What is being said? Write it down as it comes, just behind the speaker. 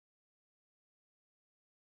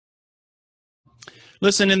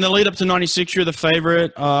Listen, in the lead up to 96, you're the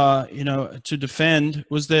favorite, to defend.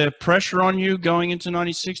 Was there pressure on you going into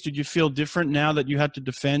 96? Did you feel different now that you had to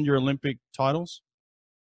defend your Olympic titles?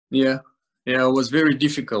 Yeah, yeah, it was very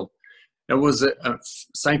difficult. It was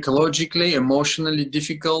psychologically, emotionally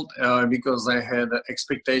difficult because I had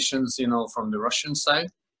expectations, from the Russian side.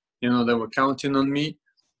 They were counting on me.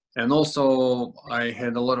 And also I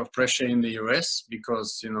had a lot of pressure in the US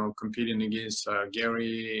because, competing against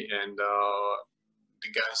Gary and the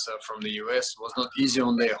guys from the US was not easy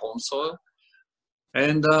on their home soil.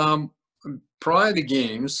 And prior to the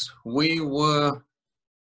games, we were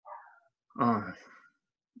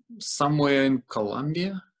somewhere in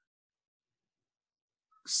Colombia,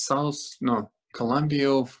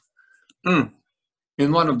 Colombia,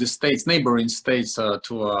 in one of the states, neighboring states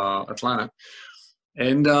to Atlanta.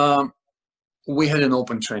 And we had an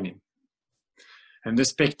open training. And the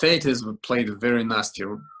spectators played very nasty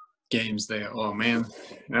games there. Oh man,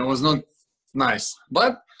 that was not nice.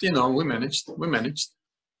 But we managed.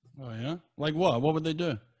 Oh yeah, like what? What would they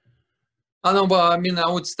do? I know, but I mean, I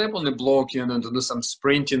would step on the block, to do some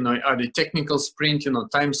sprinting, either technical sprinting or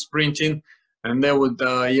time sprinting, and they would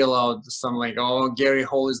yell out something like, "Oh, Gary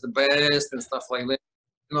Hall is the best" and stuff like that.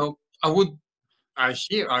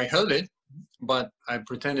 I heard it, but I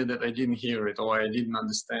pretended that I didn't hear it or I didn't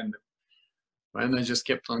understand it. And I just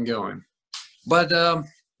kept on going. But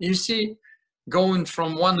you see, going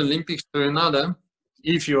from one Olympics to another,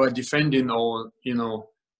 if you are defending or,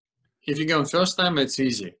 if you go first time, it's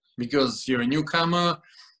easy because you're a newcomer,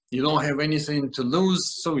 you don't have anything to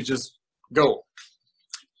lose, so you just go.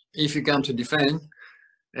 If you come to defend,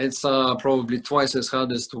 it's probably twice as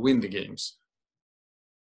hard as to win the games.